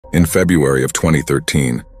In February of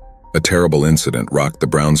 2013, a terrible incident rocked the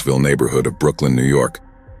Brownsville neighborhood of Brooklyn, New York,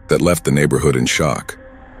 that left the neighborhood in shock.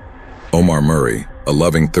 Omar Murray, a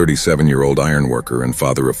loving 37-year-old ironworker and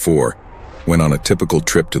father of 4, went on a typical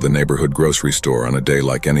trip to the neighborhood grocery store on a day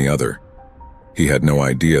like any other. He had no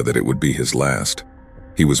idea that it would be his last.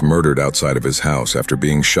 He was murdered outside of his house after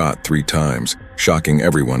being shot 3 times, shocking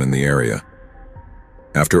everyone in the area.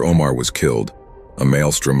 After Omar was killed, a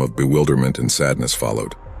maelstrom of bewilderment and sadness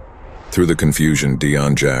followed. Through the confusion,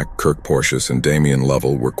 Dion Jack, Kirk Portious, and Dameon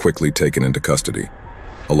Lovell were quickly taken into custody.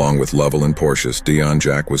 Along with Lovell and Portious, Dion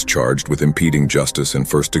Jack was charged with impeding justice and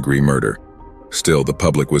first-degree murder. Still, the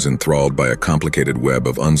public was enthralled by a complicated web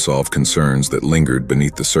of unsolved concerns that lingered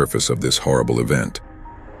beneath the surface of this horrible event.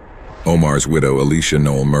 Omar's widow, Alishia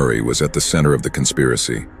Noel-Murray, was at the center of the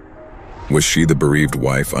conspiracy. Was she the bereaved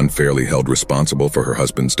wife unfairly held responsible for her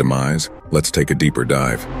husband's demise? Let's take a deeper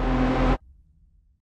dive.